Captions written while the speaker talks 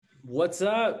What's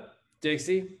up,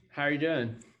 Dixie? How are you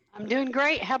doing? I'm doing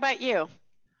great. How about you?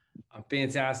 I'm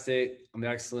fantastic. I'm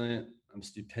excellent. I'm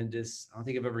stupendous. I don't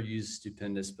think I've ever used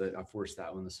stupendous, but I forced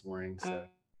that one this morning. So,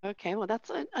 Okay, well,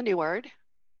 that's a new word.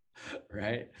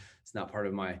 right, it's not part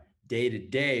of my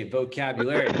day-to-day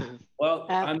vocabulary. Well,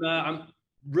 Uh, I'm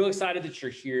real excited that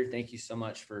you're here. Thank you so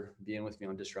much for being with me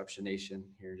on Disruption Nation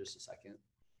here in just a second.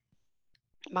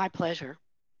 my pleasure.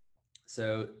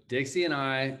 So Dixie and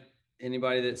I,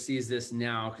 anybody that sees this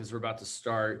now, because we're about to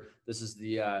start, this is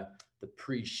the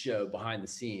pre-show behind the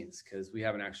scenes because we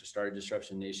haven't actually started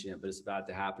Disruption Nation yet, but it's about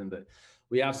to happen. But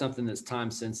we have something that's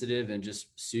time sensitive and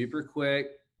just super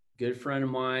quick. Good friend of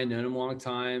mine, known him long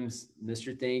times,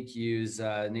 Mr. Thank Yous.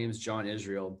 Name is John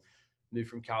Israel. Moved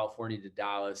from California to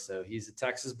Dallas, so he's a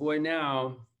Texas boy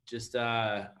now. Just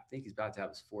I think he's about to have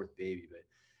his fourth baby, but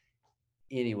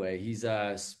anyway, he's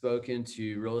spoken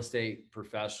to real estate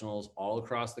professionals all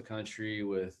across the country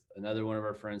with another one of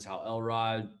our friends, Hal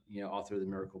Elrod, author of The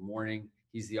Miracle Morning.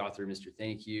 He's the author of Mr.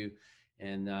 Thank You.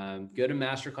 And go to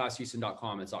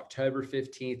masterclasshouston.com. It's October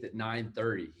 15th at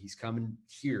 9:30. He's coming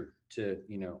here to,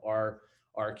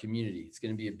 our community. It's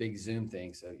going to be a big Zoom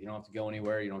thing. So you don't have to go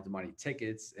anywhere. You don't have to buy any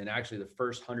tickets. And actually the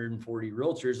first 140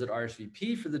 realtors that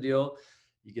RSVP for the deal,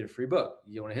 you get a free book.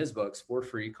 You get one of his books for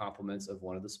free, compliments of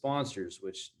one of the sponsors,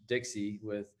 which Dixie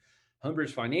with Homebridge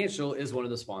Financial is one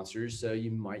of the sponsors. So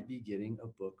you might be getting a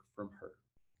book from her.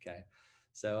 Okay.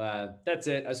 So that's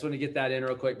it. I just want to get that in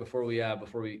real quick before we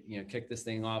kick this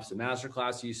thing off. So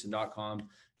masterclasshouston.com,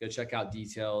 go check out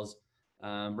details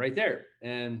right there.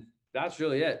 And that's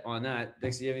really it on that.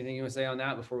 Dixie, you have anything you want to say on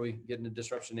that before we get into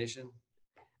Disruption Nation?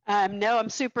 No, I'm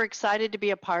super excited to be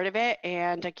a part of it,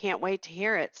 and I can't wait to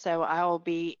hear it. So I will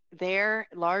be there,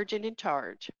 large and in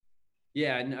charge.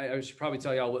 Yeah, and I should probably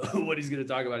tell y'all what he's going to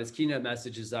talk about. His keynote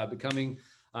message is becoming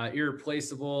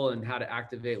irreplaceable and how to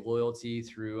activate loyalty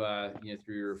through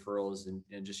through your referrals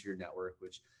and just your network,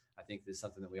 which I think is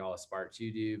something that we all aspire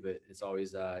to do. But it's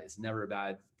always it's never a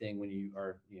bad thing when you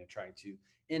are trying to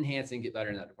enhance and get better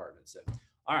in that department. So,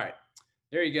 all right,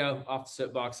 there you go. Off the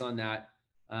soapbox on that.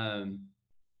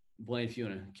 Blaine, if you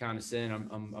want to count us in,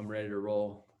 I'm ready to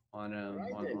roll on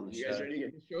Right on the you guys show. ready to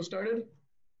get the show started?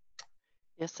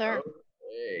 Yes, sir.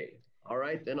 Okay. All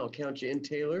right, then I'll count you in,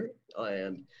 Taylor.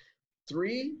 And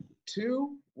 3,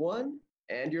 2, 1,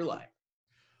 and you're live.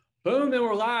 Boom, and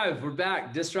we're live. We're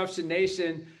back. Disruption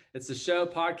Nation. It's a show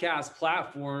podcast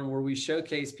platform where we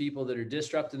showcase people that are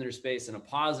disrupting their space in a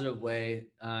positive way.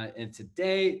 And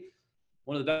today,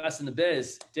 one of the best in the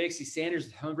biz, Dixie Sanders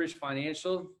with Homebridge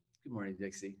Financial. Good morning,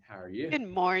 Dixie. How are you? Good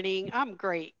morning. I'm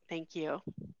great. Thank you.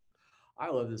 I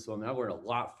love this woman. I've learned a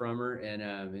lot from her,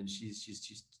 and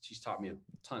she's taught me a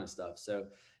ton of stuff. So,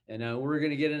 and we're going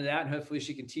to get into that, and hopefully,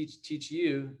 she can teach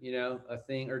you, a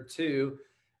thing or two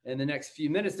in the next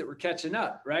few minutes that we're catching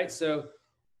up. Right. So,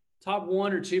 top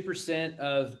 1 or 2%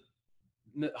 of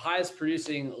highest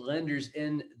producing lenders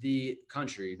in the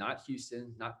country, not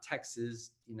Houston, not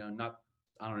Texas, not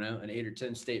I don't know, an 8 or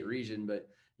 10 state region, but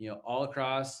all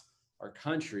across our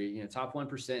country, top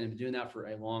 1%, and been doing that for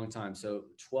a long time. So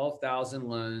 12,000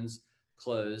 loans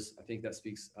closed. I think that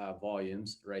speaks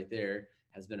volumes right there.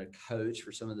 Has been a coach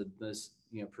for some of the most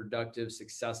productive,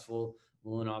 successful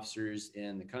loan officers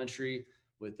in the country.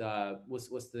 With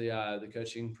what's the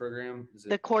coaching program? Is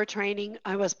The it? core training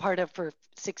I was part of for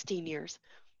 16 years.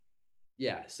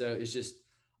 Yeah. So it's just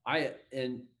I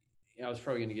was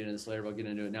probably going to get into this later, but I'll get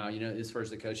into it now. As far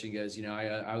as the coaching goes,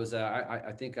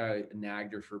 I think I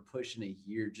nagged her for pushing a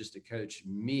year just to coach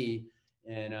me.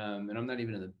 And I'm not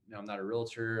even I'm not a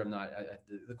realtor. I'm not,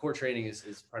 the core training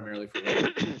is primarily for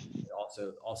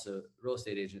also real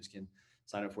estate agents can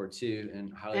sign up for it too.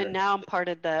 And highly And recommend. now I'm part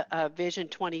of the Vision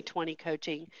 2020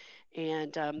 coaching,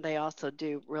 and they also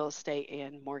do real estate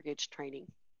and mortgage training.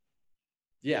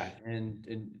 Yeah.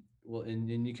 And well, and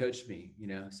you coached me,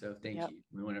 so thank Yep.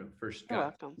 you. When it first You're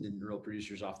got welcome. the real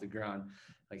producers off the ground,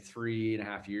 like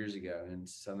 3.5 years ago, and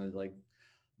some of like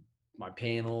my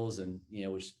panels and,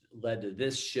 which led to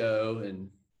this show. And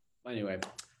anyway,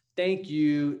 thank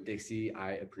you, Dixie. I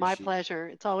My appreciate it. pleasure.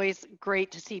 It's always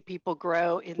great to see people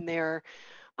grow in their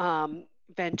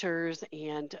ventures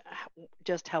and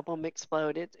just help them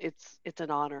explode. It's an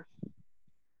honor.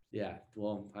 Yeah.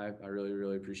 Well, I really,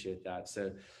 really appreciate that.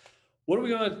 So, what are we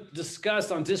going to discuss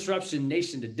on Disruption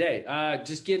Nation today?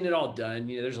 Just getting it all done.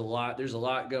 There's a lot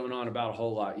going on about a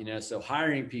whole lot, so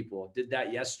hiring people, did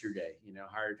that yesterday,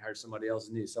 hired somebody else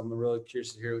new. So I'm really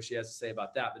curious to hear what she has to say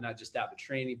about that, but not just that, but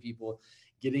training people,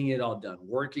 getting it all done,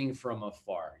 working from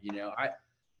afar.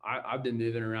 I've been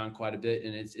moving around quite a bit,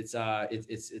 and it's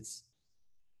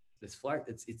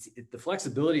the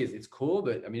flexibility is, it's cool,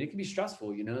 but I mean, it can be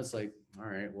stressful, you know. It's like, all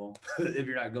right, well, if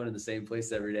you're not going to the same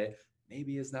place every day,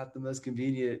 maybe it's not the most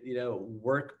convenient, you know,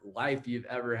 work life you've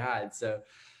ever had. So,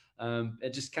 and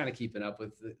just kind of keeping up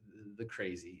with the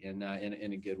crazy and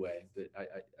in a good way. But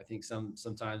I think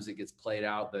sometimes it gets played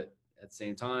out, but at the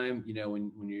same time, you know,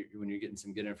 when you're getting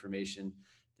some good information,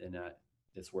 then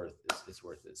it's worth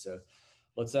it. So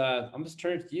I'm just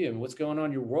turning to you. I mean, what's going on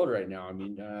in your world right now? I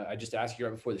mean, I just asked you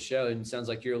right before the show, and it sounds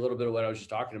like you're a little bit of what I was just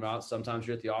talking about. Sometimes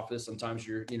you're at the office, sometimes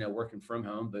you're, you know, working from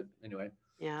home. But anyway.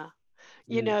 Yeah.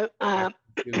 You know,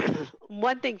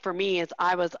 one thing for me is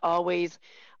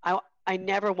I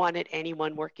never wanted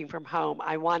anyone working from home.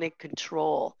 I wanted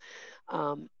control.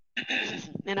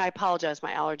 And I apologize,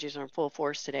 my allergies are in full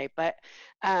force today. But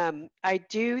I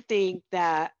do think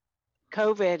that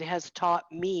COVID has taught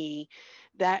me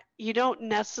that you don't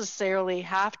necessarily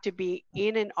have to be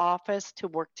in an office to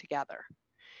work together.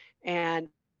 And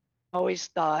I always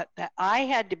thought that I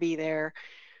had to be there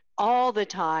all the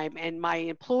time and my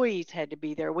employees had to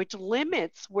be there, which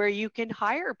limits where you can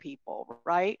hire people,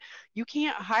 right? You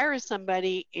can't hire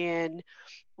somebody in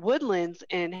Woodlands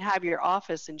and have your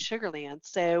office in Sugar Land.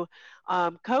 So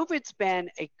COVID's been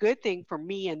a good thing for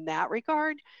me in that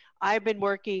regard. I've been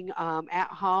working at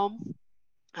home.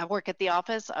 I work at the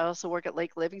office. I also work at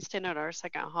Lake Livingston at our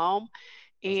second home.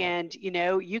 And, you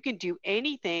know, you can do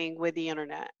anything with the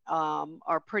internet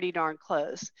or pretty darn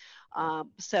close.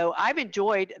 So I've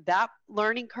enjoyed that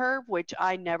learning curve, which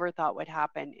I never thought would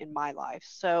happen in my life.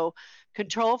 So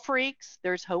control freaks,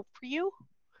 there's hope for you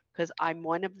because I'm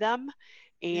one of them.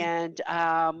 And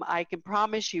I can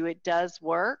promise you it does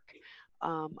work.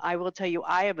 I will tell you,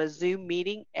 I have a Zoom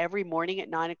meeting every morning at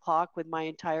 9 o'clock with my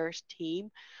entire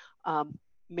team.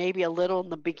 Maybe a little in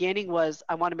the beginning was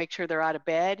I want to make sure they're out of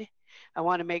bed. I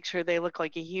want to make sure they look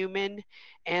like a human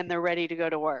and they're ready to go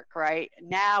to work, right?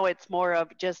 Now it's more of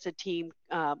just a team.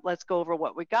 Let's go over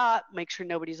what we got, make sure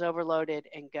nobody's overloaded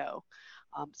and go.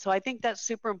 So I think that's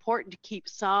super important to keep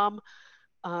some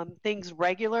things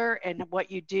regular and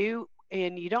what you do,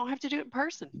 and you don't have to do it in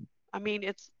person. I mean,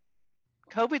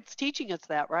 COVID's teaching us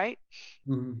that, right?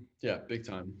 Mm-hmm. Yeah, big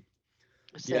time.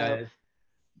 So, yeah.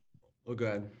 Well, go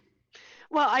ahead.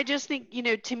 Well, I just think, you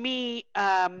know, to me,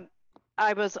 we're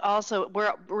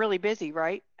really busy,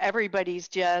 right? Everybody's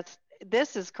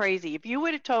this is crazy. If you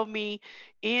would have told me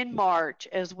in March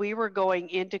as we were going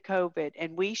into COVID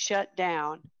and we shut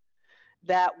down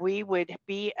that we would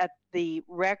be at the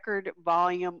record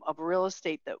volume of real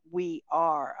estate that we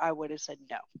are, I would have said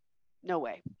no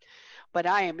way. But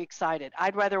I am excited.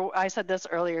 I said this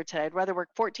earlier today, I'd rather work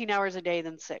 14 hours a day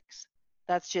than 6.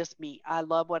 That's just me. I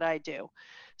love what I do.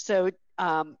 So,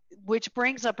 which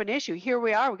brings up an issue. Here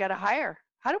we are, we got to hire.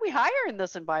 How do we hire in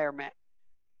this environment?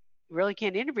 You really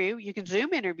can't interview. You can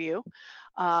Zoom interview,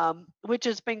 which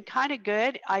has been kind of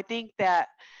good. I think that,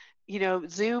 you know,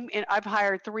 Zoom, and I've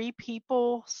hired 3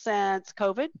 people since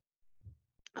COVID.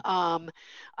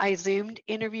 I Zoomed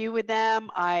interview with them.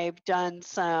 I've done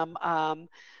some,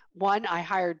 one I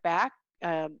hired back.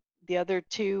 The other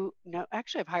 2, no,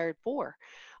 actually I've hired 4.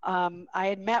 I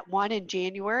had met one in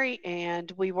January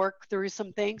and we worked through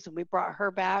some things and we brought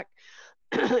her back.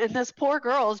 And this poor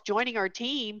girl is joining our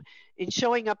team and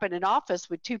showing up in an office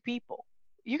with 2 people.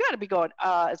 You got to be going,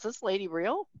 is this lady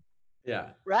real? Yeah.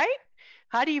 Right?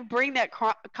 How do you bring that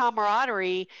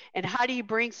camaraderie and how do you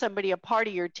bring somebody a part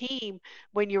of your team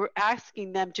when you're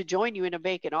asking them to join you in a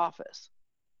vacant office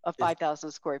of 5,000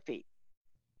 square feet?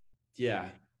 Yeah.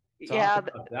 Talk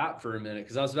about that for a minute,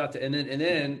 because I was about to, and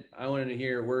then I wanted to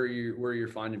hear where you're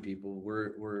finding people.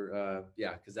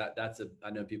 Because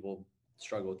I know people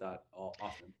struggle with that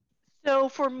often. So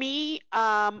for me,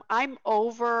 I've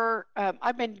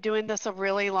been doing this a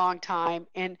really long time,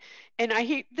 and I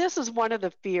hear this is one of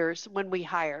the fears when we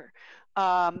hire.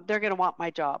 They're going to want my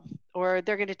job or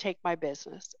they're going to take my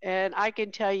business. And I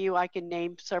can tell you, I can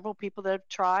name several people that have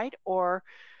tried or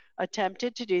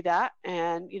attempted to do that,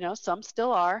 and you know, some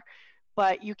still are,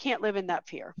 but you can't live in that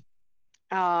fear.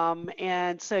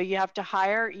 And so you have to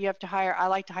hire. I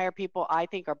like to hire people I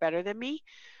think are better than me.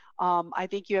 I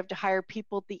think you have to hire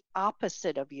people the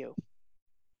opposite of you,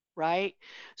 right?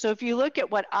 So if you look at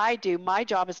what I do, my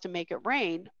job is to make it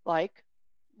rain, like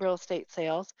real estate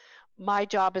sales. My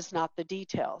job is not the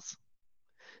details.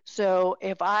 So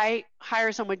if I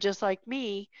hire someone just like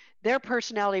me, their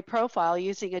personality profile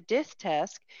using a DISC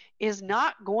test is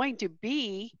not going to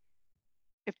be,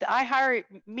 if I hire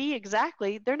me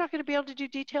exactly, they're not going to be able to do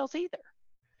details either.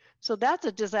 So that's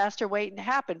a disaster waiting to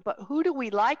happen. But who do we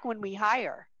like when we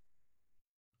hire?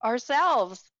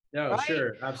 Ourselves. No, right?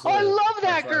 sure, Oh, I absolutely. love That's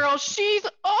that why. girl. She's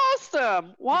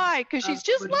awesome. Why? Because she's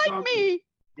just What you like talking? me.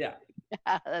 Yeah.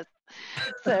 Yes.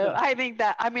 So I think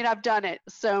that, I mean, I've done it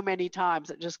so many times,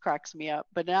 it just cracks me up.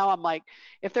 But now I'm like,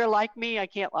 if they're like me, I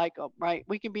can't like them, right?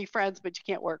 We can be friends, but you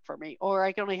can't work for me, or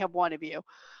I can only have one of you.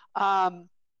 Um,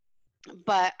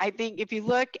 but I think if you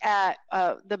look at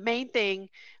the main thing,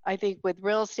 I think with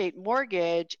real estate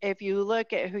mortgage, if you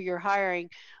look at who you're hiring,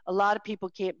 a lot of people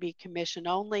can't be commission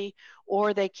only,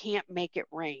 or they can't make it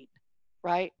rain,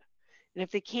 right? And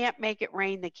if they can't make it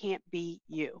rain, they can't be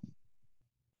you.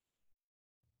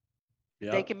 If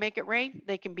they Yep. can make it rain,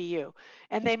 they can be you.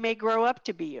 And they may grow up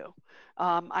to be you.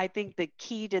 I think the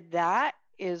key to that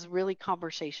is really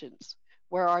conversations.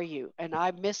 Where are you? And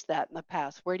I've missed that in the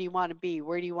past. Where do you want to be?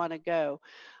 Where do you want to go?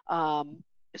 Um,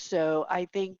 so I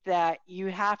think that you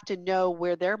have to know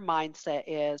where their mindset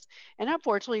is. And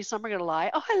unfortunately, some are going to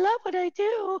lie. Oh, I love what I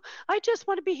do. I just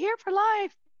want to be here for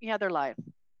life. Yeah, they're lying.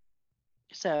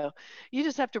 So you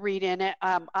just have to read in it.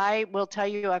 I will tell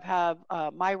you, I've had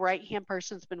my right hand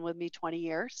person's been with me 20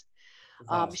 years.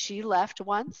 That's awesome. She left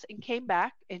once and came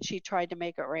back, and she tried to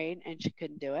make it rain, and she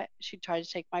couldn't do it. She tried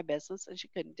to take my business, and she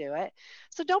couldn't do it.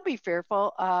 So don't be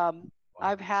fearful. Wow.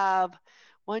 I've have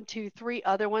one, two, three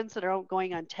other ones that are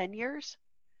going on 10 years,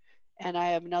 and I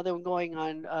have another one going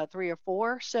on 3 or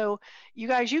 4. So you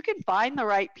guys, you can find the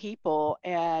right people,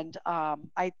 and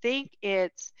I think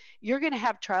you're going to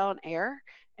have trial and error,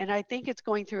 and I think it's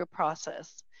going through a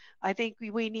process. I think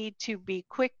we need to be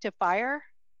quick to fire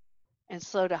and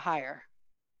slow to hire.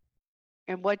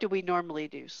 And what do we normally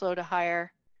do? Slow to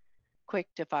hire, quick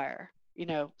to fire.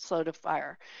 Slow to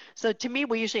fire. So to me,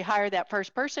 we usually hire that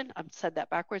first person. I've said that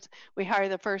backwards. We hire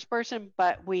the first person,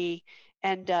 but we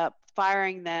end up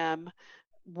firing them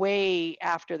way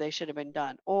after they should have been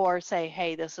done, or say,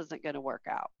 hey, this isn't going to work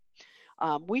out.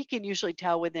 We can usually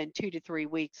tell within 2 to 3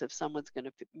 weeks if someone's going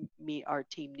to meet our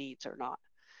team needs or not.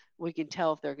 We can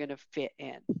tell if they're going to fit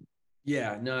in.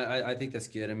 Yeah, no, I think that's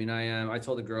good. I mean, I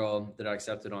told the girl that I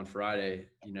accepted on Friday,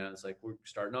 it's like we're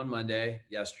starting on Monday,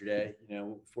 yesterday,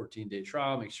 14-day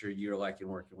trial, make sure you're liking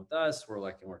working with us, we're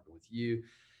liking working with you.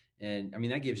 And I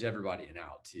mean, that gives everybody an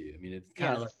out too. I mean, it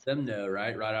kind of lets them know,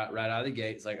 right out of the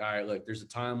gate. It's like, all right, look, there's a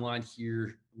timeline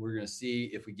here. We're going to see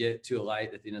if we get to a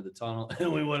light at the end of the tunnel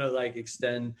and we want to like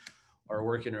extend our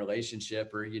working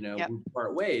relationship or, we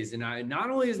part ways. And not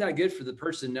only is that good for the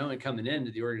person knowing coming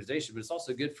into the organization, but it's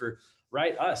also good for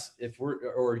us if we're,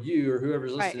 or you or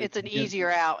whoever's listening. Right. It's an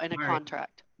easier out in a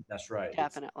contract. That's right.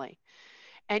 Definitely.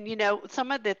 And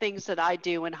some of the things that I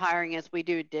do in hiring is we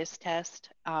do a DISC test.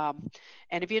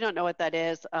 And if you don't know what that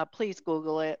is, please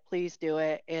Google it. Please do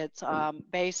it. It's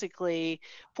basically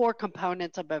 4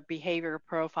 components of a behavior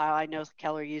profile. I know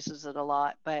Keller uses it a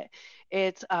lot, but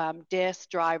it's DISC,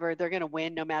 driver. They're going to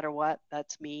win no matter what.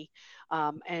 That's me.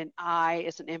 And I,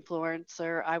 as an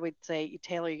influencer, I would say,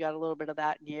 Taylor, you got a little bit of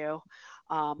that in you.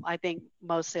 I think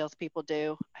most salespeople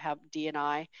do have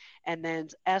D&I. And then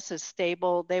S is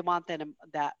stable. They want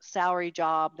that salary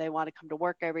job. They want to come to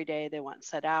work every day. They want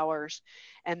set hours.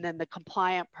 And then the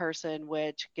compliant person,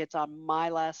 which gets on my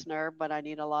last nerve, but I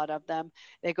need a lot of them,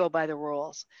 they go by the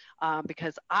rules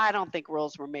because I don't think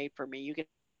rules were made for me. You get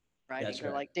right. And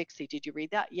you're like, Dixie, did you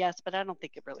read that? Yes, but I don't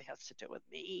think it really has to do with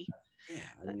me.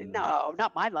 Yeah, no,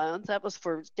 not my loans. That was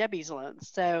for Debbie's loans.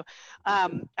 So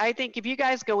I think if you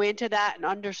guys go into that and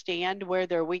understand where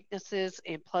their weaknesses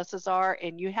and pluses are,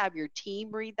 and you have your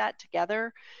team read that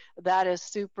together, that is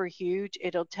super huge.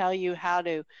 It'll tell you how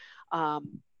to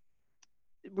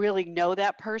really know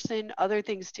that person. Other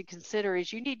things to consider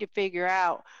is you need to figure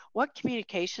out what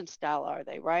communication style are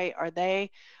they, right? Are they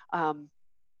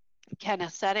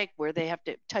kinesthetic where they have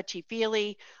to touchy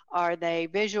feely? Are they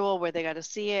visual where they got to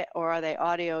see it? Or are they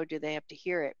audio? Do they have to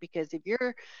hear it? Because if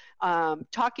you're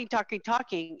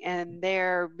talking and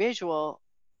they're visual,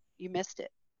 you missed it.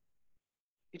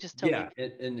 You just totally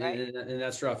and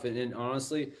that's rough. And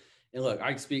honestly, and look,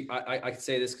 I can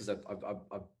say this because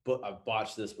I've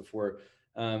botched this before.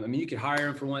 I mean, you could hire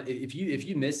them for one. If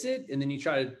you miss it and then you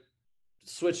try to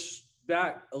switch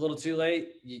back a little too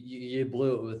late, you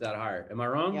blew it with that hire. Am I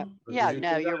wrong? Yeah,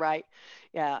 no, you're right.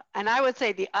 Yeah. And I would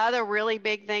say the other really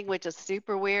big thing, which is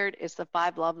super weird, is the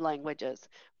 5 love languages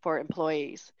for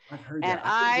employees. I've heard and that.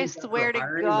 I swear to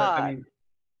God. I mean,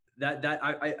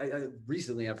 I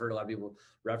recently I've heard a lot of people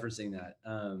referencing that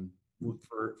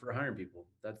for hiring people.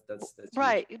 That's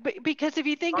right. But because if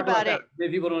you think about it,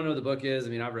 maybe people don't know what the book is. I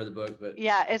mean, I've read the book, but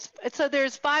yeah, it's so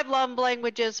there's 5 love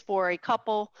languages for a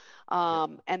couple,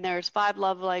 and there's 5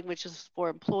 love languages for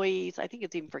employees. I think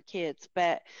it's even for kids,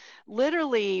 but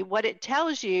literally what it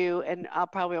tells you, and I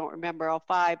probably won't remember all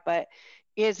 5, but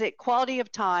Is it quality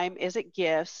of time? Is it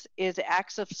gifts? Is it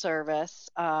acts of service?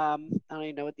 I don't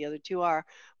even know what the other two are,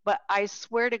 but I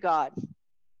swear to God,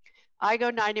 I go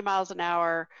 90 miles an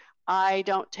hour. I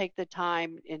don't take the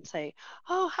time and say,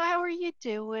 "Oh, how are you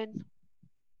doing?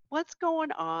 What's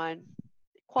going on?"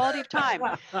 Quality of time.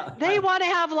 They want to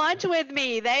have lunch with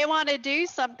me. They want to do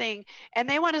something and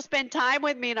they want to spend time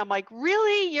with me. And I'm like,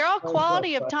 really? You're all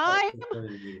quality of time?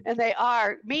 And they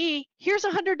are. Me, here's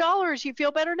 $100. You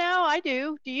feel better now? I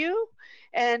do. Do you?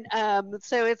 And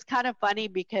so it's kind of funny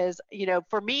because,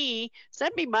 for me,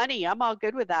 send me money. I'm all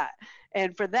good with that.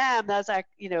 And for them, that's like,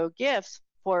 gifts.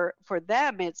 For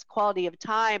them, it's quality of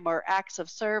time or acts of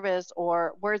service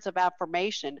or words of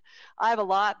affirmation. I have a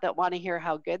lot that want to hear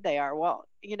how good they are. Well,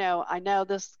 I know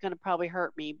this is going to probably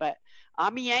hurt me, but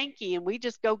I'm a Yankee and we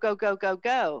just go, go, go, go,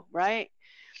 go, right?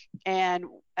 And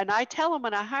I tell them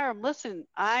when I hire them, listen,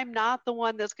 I'm not the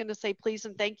one that's going to say please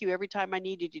and thank you every time I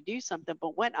need you to do something.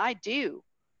 But when I do,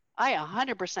 I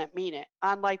 100% mean it.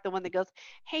 I'm like the one that goes,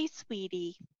 hey,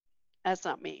 sweetie. That's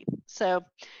not me. So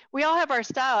we all have our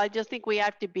style. I just think we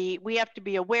have to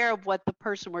be aware of what the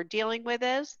person we're dealing with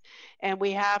is, and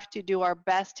we have to do our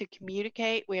best to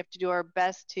communicate. We have to do our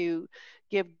best to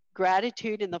give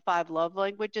gratitude in the 5 love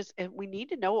languages, and we need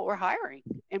to know what we're hiring.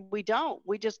 And we don't.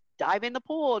 We just dive in the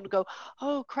pool and go,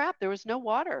 "Oh crap, there was no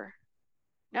water.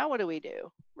 Now what do we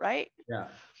do?" Right? Yeah.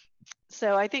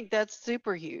 So I think that's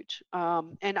super huge.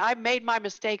 And I've made my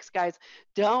mistakes, guys.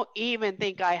 Don't even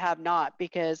think I have not,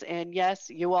 because, and yes,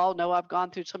 you all know I've gone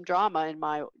through some drama in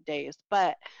my days,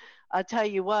 but I'll tell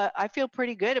you what, I feel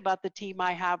pretty good about the team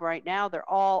I have right now. They're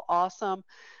all awesome.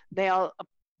 They all,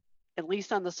 at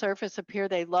least on the surface, appear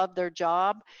they love their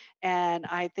job. And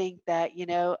I think that,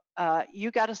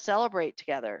 you got to celebrate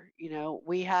together.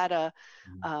 We had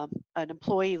an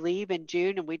employee leave in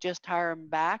June and we just hired him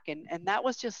back. And that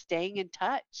was just staying in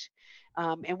touch.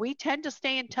 And we tend to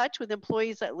stay in touch with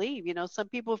employees that leave. Some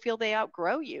people feel they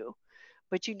outgrow you,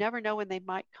 but you never know when they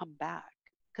might come back,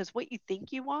 because what you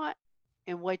think you want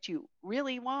and what you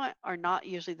really want are not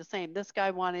usually the same. This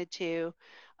guy wanted to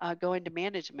go into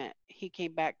management. He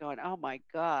came back going, oh my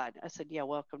God. I said, yeah,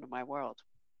 welcome to my world.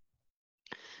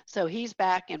 So he's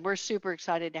back and we're super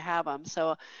excited to have him.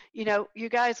 So, you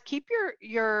guys keep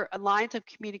your lines of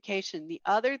communication. The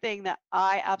other thing that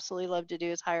I absolutely love to do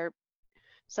is hire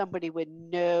somebody with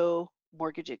no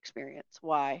mortgage experience.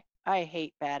 Why? I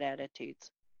hate bad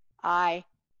attitudes. I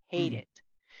hate it.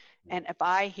 And if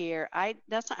I hear,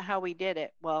 that's not how we did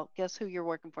it. Well, guess who you're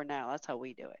working for now? That's how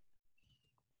we do it.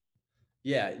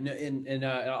 Yeah, no, and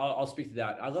I'll speak to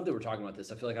that. I love that we're talking about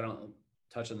this. I feel like I don't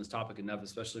touch on this topic enough,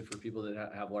 especially for people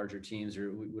that have larger teams,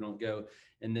 or we don't go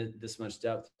in this much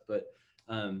depth. But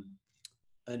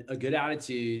a good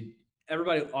attitude,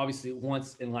 everybody obviously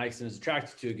wants and likes and is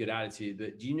attracted to a good attitude.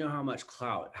 But do you know how much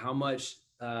clout, how much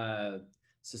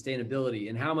sustainability,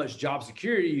 and how much job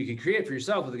security you can create for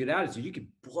yourself with a good attitude? You could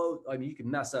you could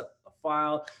mess up a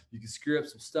file, you could screw up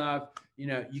some stuff.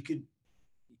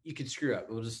 You could screw up.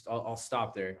 I'll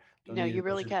stop there. You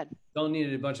really can. Don't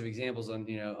need a bunch of examples on,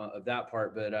 of that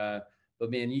part, but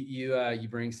man, you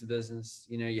bring some business,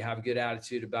 you have a good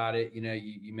attitude about it.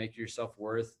 You make yourself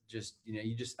worth,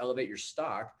 you just elevate your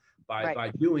stock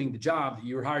by doing the job that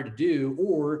you were hired to do,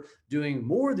 or doing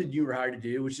more than you were hired to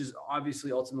do, which is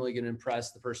obviously ultimately going to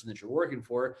impress the person that you're working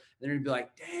for. And they're going to be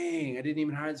like, dang, I didn't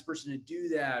even hire this person to do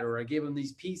that. Or I gave them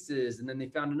these pieces and then they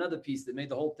found another piece that made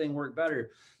the whole thing work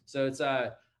better. So it's,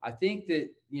 I think that,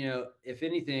 if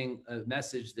anything, a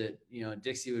message that,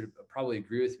 Dixie would probably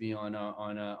agree with me on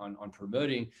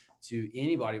promoting to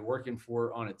anybody working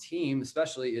on a team,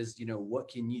 especially, is, what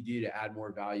can you do to add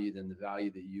more value than the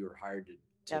value that you were hired to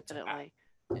definitely.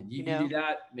 And you do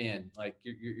that, man, like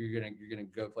you're gonna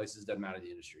go places, doesn't matter the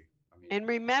industry. And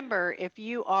remember, if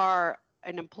you are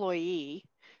an employee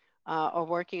or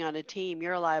working on a team,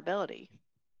 you're a liability,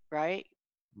 right?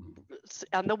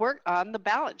 On the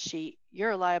balance sheet,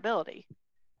 you're a liability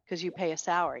because you pay a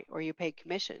salary or you pay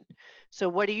commission. So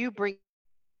what do you bring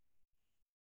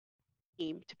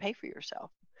to pay for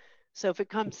yourself? So if it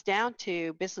comes down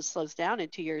to business slows down in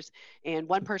 2 years and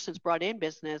one person's brought in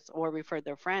business or referred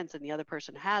their friends and the other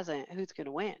person hasn't, who's going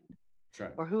to win?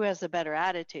 Right. Or who has a better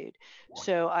attitude?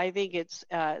 So I think it's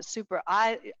super.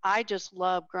 I just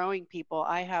love growing people.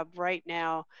 I have right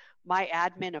now my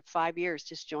admin of 5 years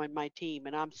just joined my team,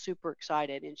 and I'm super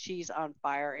excited. And she's on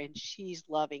fire, and she's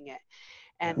loving it.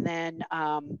 And then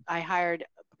I hired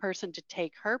a person to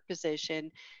take her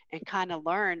position and kind of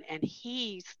learn, and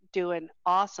he's doing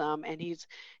awesome. And he's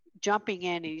jumping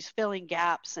in and he's filling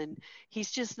gaps, and he's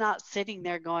just not sitting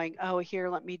there going, oh, here,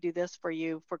 let me do this for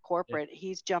you for corporate. Yeah.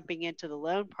 He's jumping into the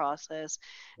loan process.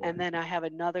 Yeah. And then I have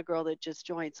another girl that just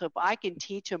joined. So if I can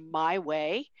teach them my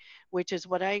way, which is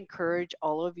what I encourage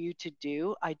all of you to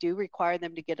do, I do require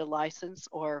them to get a license,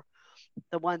 or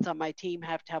the ones on my team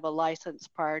have to have a license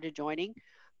prior to joining,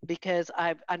 because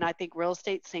I think real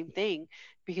estate, same thing,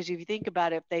 because if you think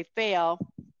about it, if they fail,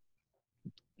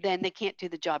 then they can't do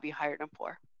the job you hired them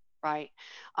for, right?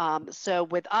 So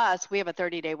with us, we have a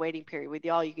 30-day waiting period. With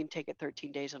y'all, you can take it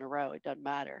 13 days in a row. It doesn't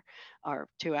matter, or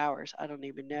 2 hours. I don't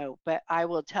even know. But I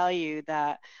will tell you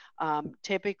that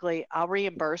typically I'll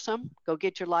reimburse them. Go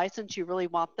get your license. You really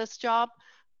want this job?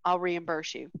 I'll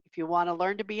reimburse you. If you want to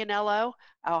learn to be an LO,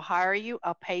 I'll hire you.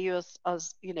 I'll pay you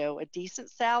a decent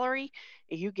salary.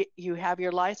 If you have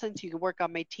your license, you can work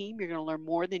on my team. You're going to learn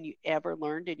more than you ever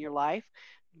learned in your life.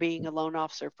 Being a loan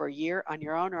officer for a year on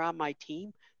your own or on my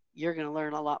team, you're going to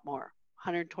learn a lot more.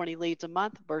 120 leads a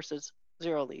month versus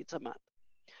 0 leads a month.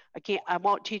 I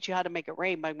won't teach you how to make it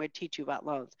rain, but I'm going to teach you about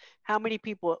loans. How many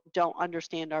people don't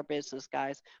understand our business,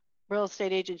 guys? Real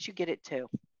estate agents, you get it too.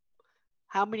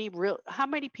 How many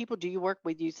people do you work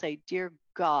with? You say, dear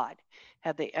God,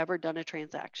 have they ever done a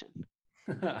transaction?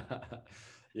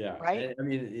 Yeah. Right. I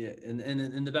mean, yeah,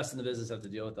 and the best in the business have to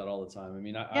deal with that all the time. I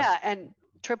mean, and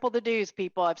triple the dues,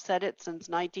 people. I've said it since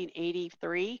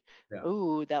 1983. Yeah.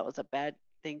 Ooh, that was a bad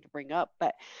thing to bring up.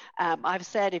 But I've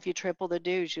said if you triple the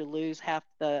dues, you lose half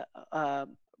the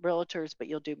realtors, but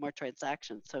you'll do more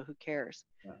transactions. So who cares?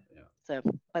 Yeah. So,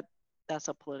 but that's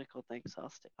a political thing. So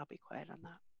I'll be quiet on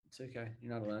that. It's okay.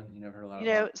 You're not alone. You never heard a lot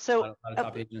of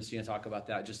top agents talk about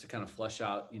that, just to kind of flesh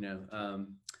out, the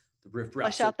riff.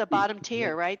 Flesh out the bottom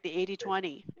tier, right? The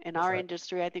 80-20. In our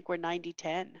industry, I think we're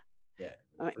 90-10. Yeah.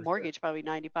 Mortgage probably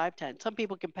 95-10. Some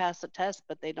people can pass the test,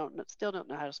 but they still don't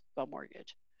know how to spell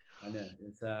mortgage. I know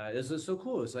it's so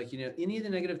cool. It's like, any of the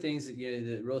negative things that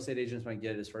the real estate agents might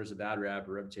get as far as a bad rap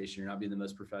or reputation, you're not being the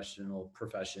most professional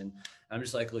profession. And I'm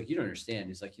just like, look, you don't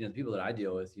understand. It's like, the people that I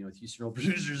deal with, Houston role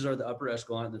producers are the upper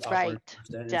echelon, the top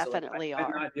 1%. Definitely I'm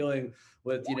not dealing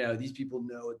with, these people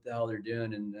know what the hell they're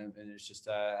doing, and it's just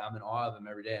I'm in awe of them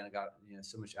every day, and I got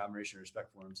so much admiration and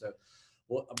respect for them. So.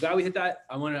 Well, I'm glad we hit that.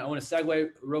 I want to segue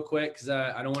real quick, because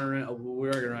I don't want to run.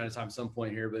 We're going to run out of time at some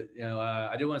point here, but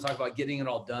I do want to talk about getting it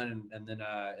all done, and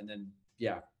then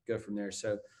go from there.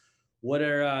 So, what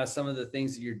are some of the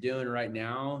things that you're doing right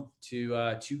now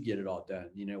to get it all done?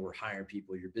 We're hiring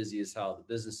people. You're busy as hell. The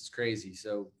business is crazy.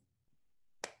 So,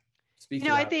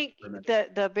 I think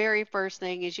the very first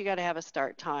thing is you got to have a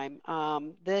start time.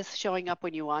 This showing up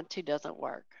when you want to doesn't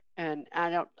work. And I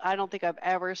don't think I've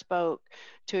ever spoke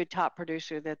to a top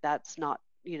producer that's not,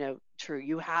 true.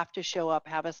 You have to show up,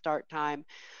 have a start time,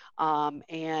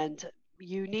 and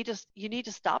you need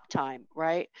to stop time,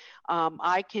 right?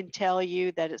 I can tell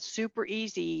you that it's super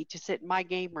easy to sit in my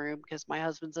game room because my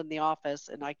husband's in the office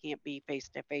and I can't be face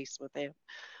to face with him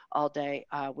all day.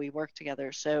 We work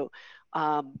together, so.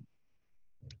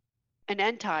 An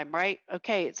end time, right?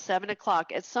 Okay, it's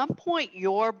 7:00. At some point,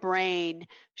 your brain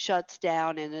shuts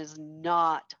down and is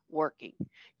not working.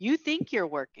 You think you're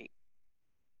working,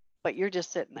 but you're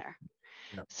just sitting there.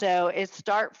 Yep. So it's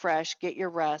start fresh, get your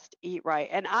rest, eat right.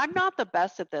 And I'm not the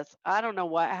best at this. I don't know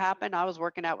what happened. I was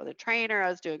working out with a trainer. I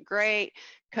was doing great.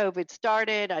 COVID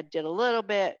started. I did a little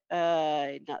bit,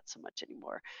 not so much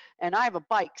anymore. And I have a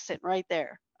bike sitting right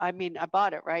there. I mean, I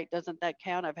bought it, right? Doesn't that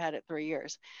count? I've had it 3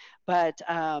 years. But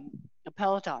a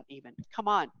Peloton even. Come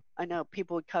on. I know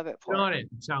people would covet for it. I'm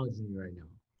challenging you right now.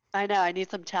 I know. I need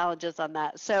some challenges on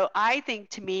that. So I think,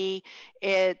 to me,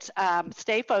 it's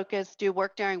stay focused, do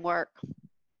work during work,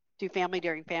 do family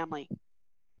during family.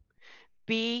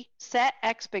 Set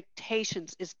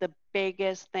expectations is the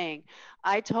biggest thing.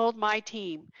 I told my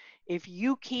team, if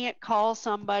you can't call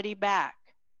somebody back,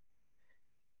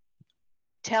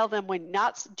 tell them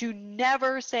do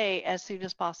never say as soon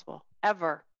as possible,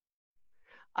 ever.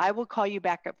 I will call you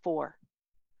back at 4.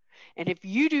 And if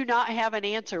you do not have an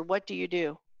answer, what do?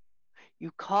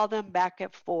 You call them back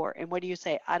at 4. And what do you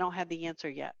say? I don't have the answer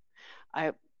yet.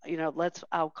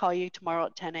 I'll call you tomorrow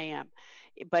at 10 a.m.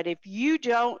 But if you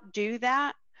don't do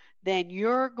that, then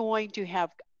you're going to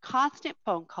have constant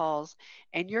phone calls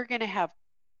and you're going to have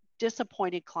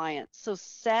disappointed clients. So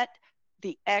set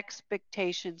the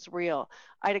expectations real.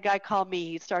 I had a guy call me.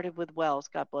 He started with Wells,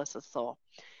 God bless his soul.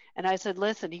 And I said,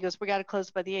 listen, he goes, we got to close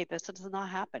by the 8th. I said, it's not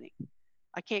happening.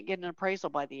 I can't get an appraisal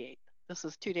by the 8th. This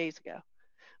was 2 days ago.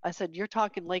 I said, you're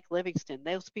talking Lake Livingston.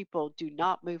 Those people do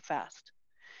not move fast.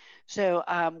 So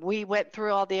we went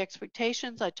through all the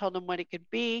expectations. I told them what it could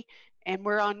be, and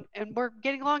we're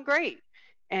getting along great.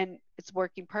 and it's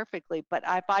working perfectly. But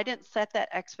if I didn't set that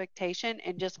expectation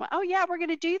and just went, oh yeah, we're going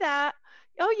to do that.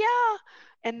 Oh yeah.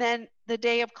 And then the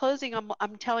day of closing,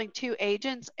 I'm telling two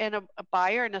agents and a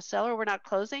buyer and a seller, we're not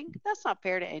closing. That's not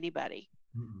fair to anybody.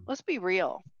 Mm-mm. Let's be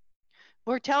real.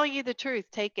 We're telling you the truth.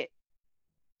 Take it.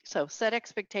 So set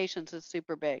expectations is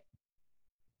super big.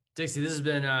 Dixie, this has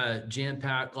been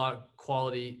jam-packed, a lot of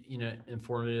quality,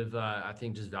 informative, I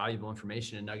think just valuable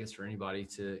information and nuggets for anybody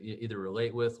to either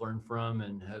relate with, learn from,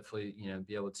 and hopefully,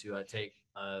 be able to take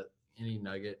any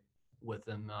nugget with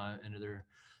them into their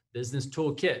business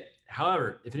toolkit.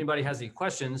 However, if anybody has any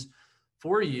questions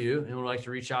for you and would like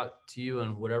to reach out to you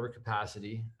in whatever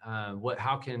capacity,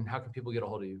 how can people get a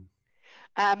hold of you?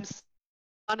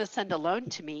 Want to send a loan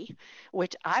to me,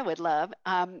 which I would love,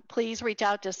 please reach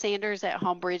out to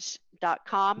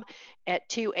sanders@homebridge.com at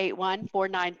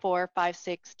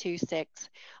 281-494-5626.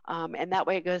 And that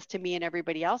way it goes to me and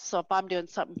everybody else. So if I'm doing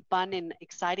something fun and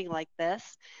exciting like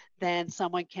this, then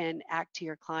someone can act to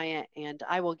your client and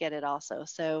I will get it also.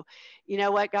 So you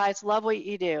know what, guys, love what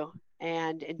you do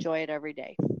and enjoy it every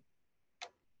day.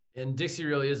 And Dixie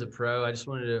really is a pro. I just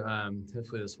wanted to,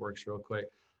 hopefully this works real quick.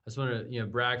 I just want to,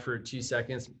 brag for 2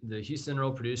 seconds. The Houston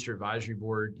Rural Producer Advisory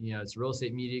Board, it's a real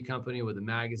estate media company with a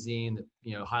magazine that,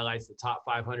 highlights the top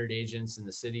 500 agents in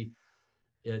the city.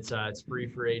 It's free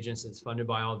for agents. It's funded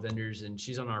by all vendors, and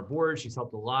she's on our board. She's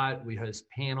helped a lot. We host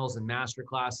panels and master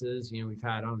classes. We've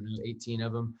had, 18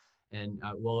 of them, and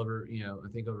well over, I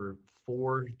think over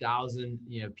 4,000,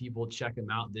 people check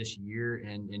them out this year.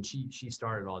 And she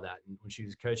started all that. And when she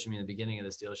was coaching me in the beginning of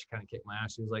this deal, she kind of kicked my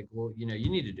ass. She was like, well, you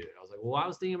need to do it. I was like, well, I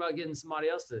was thinking about getting somebody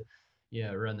else to,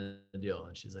 run the deal.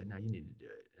 And she's like, no, you need to do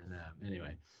it. And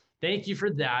anyway, thank you for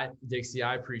that, Dixie.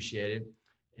 I appreciate it.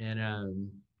 And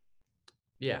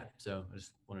yeah, so I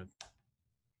just want to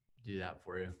do that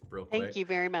for you real quick. Thank you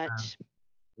very much.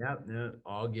 Yeah, no,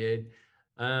 all good.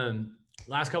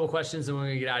 Last couple questions and we're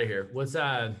gonna get out of here. What's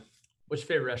your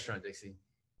favorite restaurant, Dixie?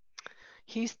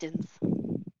 Houston's.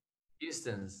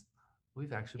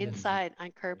 We've actually inside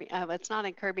on Kirby. It's not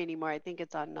in Kirby anymore. I think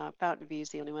it's on Fountain View. Is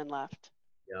the only one left.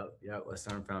 Yep. West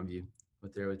Town Fountain View.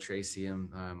 Went there with Tracy and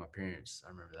my parents. I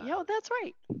remember that. Yeah, that's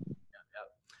right.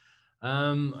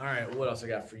 All right. What else I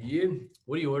got for you?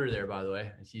 What do you order there, by the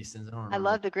way, at Houston's? I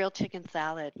love the grilled chicken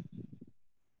salad.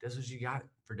 That's what you got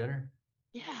for dinner?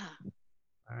 Yeah.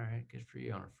 All right. Good for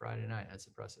you on a Friday night. That's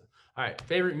impressive. All right.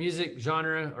 Favorite music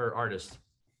genre or artist?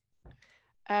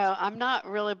 Oh, I'm not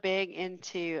really big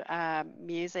into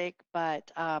music, but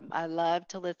I love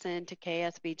to listen to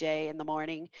KSBJ in the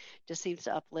morning. Just seems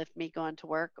to uplift me going to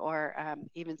work or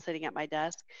even sitting at my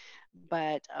desk.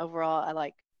 But overall, I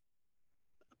like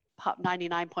Pop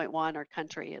 99.1 or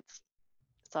country. It's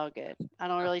all good. I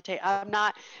don't really I'm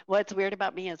not, what's weird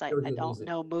about me is I don't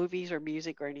know movies or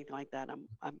music or anything like that. I'm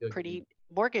pretty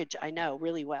mortgage. I know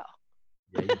really well.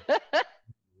 Yeah,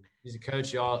 he's a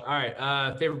coach, y'all. All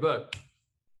right. Favorite book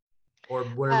or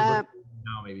whatever book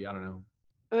now, maybe, I don't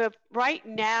know. Right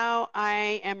now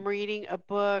I am reading a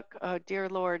book. Oh dear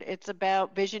Lord. It's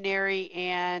about visionary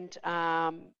and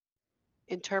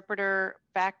interpreter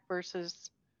fact versus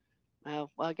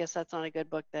oh, well, I guess that's not a good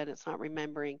book then. It's not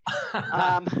remembering.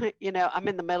 I'm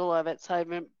in the middle of it, so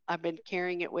I've been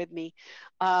carrying it with me.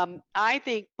 I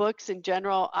think books in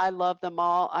general, I love them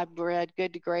all. I've read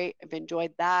Good to Great. I've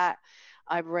enjoyed that.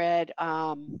 I've read.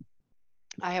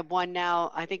 I have one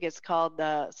now. I think it's called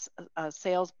the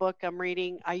sales book. I'm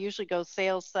reading. I usually go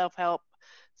sales, self-help,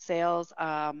 sales.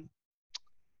 I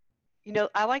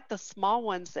like the small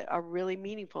ones that are really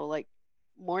meaningful, like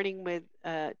Morning with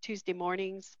Tuesday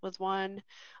Mornings was one.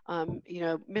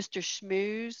 Mr.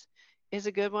 Schmooze is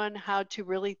a good one. How to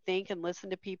really think and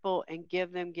listen to people and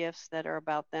give them gifts that are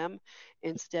about them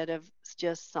instead of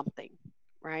just something,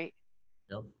 right?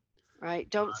 Yep. Right.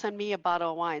 Don't send me a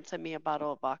bottle of wine. Send me a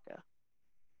bottle of vodka.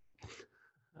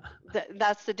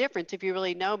 That's the difference. If you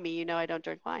really know me, I don't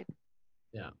drink wine.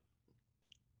 Yeah.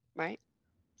 Right.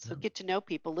 So get to know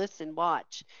people, listen,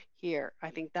 watch, hear.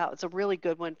 I think that was a really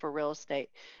good one for real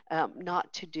estate,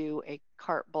 not to do a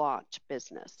carte blanche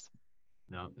business.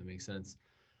 No, that makes sense.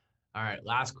 All right,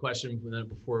 last question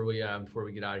before we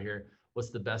get out of here. What's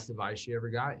the best advice you ever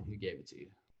got, and who gave it to you?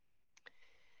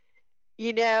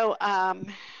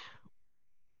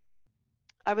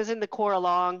 I was in the Corps a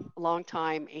long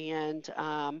time, and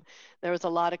there was a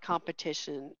lot of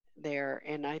competition there.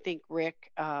 And I think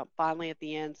Rick finally at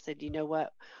the end said, you know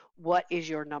what is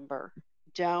your number?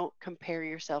 Don't compare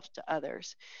yourself to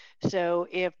others. So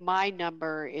if my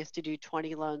number is to do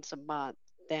 20 loans a month,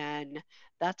 then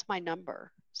that's my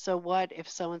number. So what if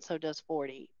so-and-so does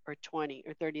 40 or 20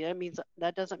 or 30?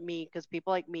 That doesn't mean, because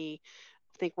people like me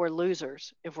think we're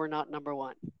losers if we're not number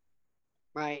one.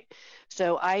 Right.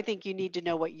 So I think you need to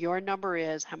know what your number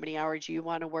is, how many hours you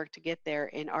want to work to get there,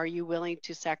 and are you willing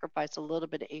to sacrifice a little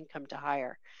bit of income to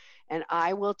hire? And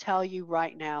I will tell you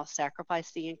right now,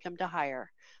 sacrifice the income to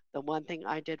hire. The one thing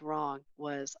I did wrong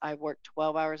was I worked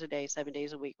 12 hours a day, 7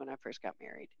 days a week when I first got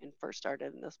married and first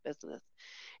started in this business.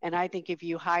 And I think if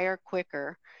you hire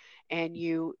quicker and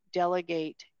you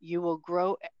delegate, you will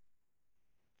grow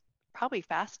probably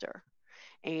faster,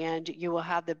 and you will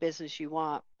have the business you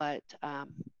want. But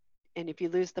and if you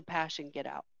lose the passion, get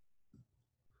out.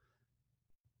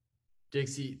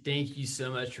 Dixie, thank you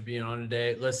so much for being on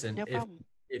today. Listen, No problem.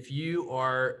 if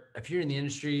you're in the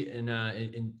industry and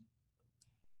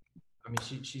I mean,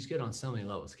 she's good on so many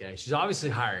levels. Okay, she's obviously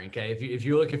hiring. Okay, if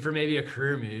you're looking for maybe a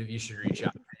career move, you should reach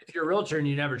out. If you're a realtor and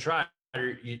you never tried,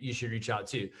 you should reach out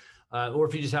too. Or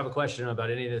if you just have a question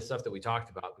about any of the stuff that we talked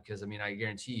about, because I mean, I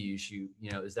guarantee is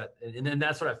that, and then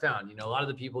that's what I found, a lot of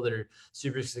the people that are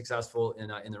super successful in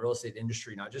the real estate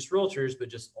industry, not just realtors, but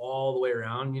just all the way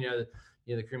around, the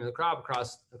cream of the crop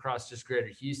across just greater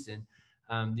Houston,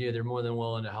 they're more than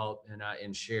willing to help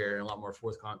and share, and a lot more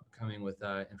forthcoming with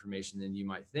information than you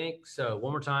might think. So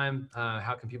one more time,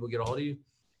 how can people get a hold of you?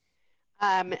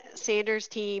 Sanders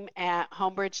team at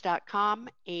homebridge.com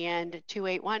and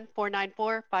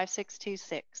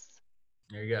 281-494-5626.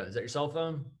 There you go. Is that your cell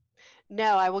phone?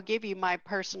 No, I will give you my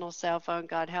personal cell phone.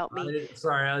 God help me.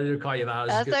 Sorry, I didn't call you that.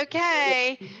 That's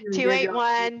okay.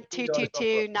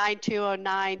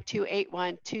 281-222-9209,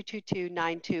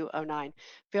 281-222-9209.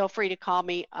 Feel free to call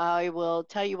me. I will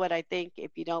tell you what I think.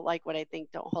 If you don't like what I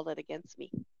think, don't hold it against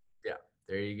me. Yeah,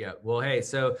 there you go. Well, hey,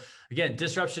 so again,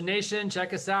 Disruption Nation,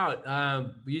 check us out.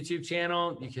 YouTube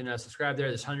channel. You can subscribe there.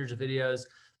 There's hundreds of videos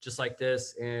just like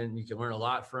this, and you can learn a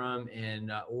lot from,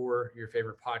 and or your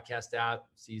favorite podcast app.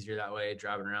 It's easier that way,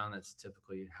 driving around. That's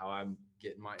typically how I'm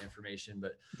getting my information,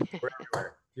 but we're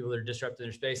everywhere. People that are disrupting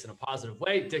their space in a positive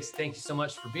way. Dix, thank you so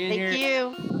much for being here. Thank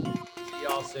you. See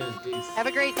y'all soon. Peace. Have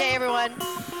a great day, everyone.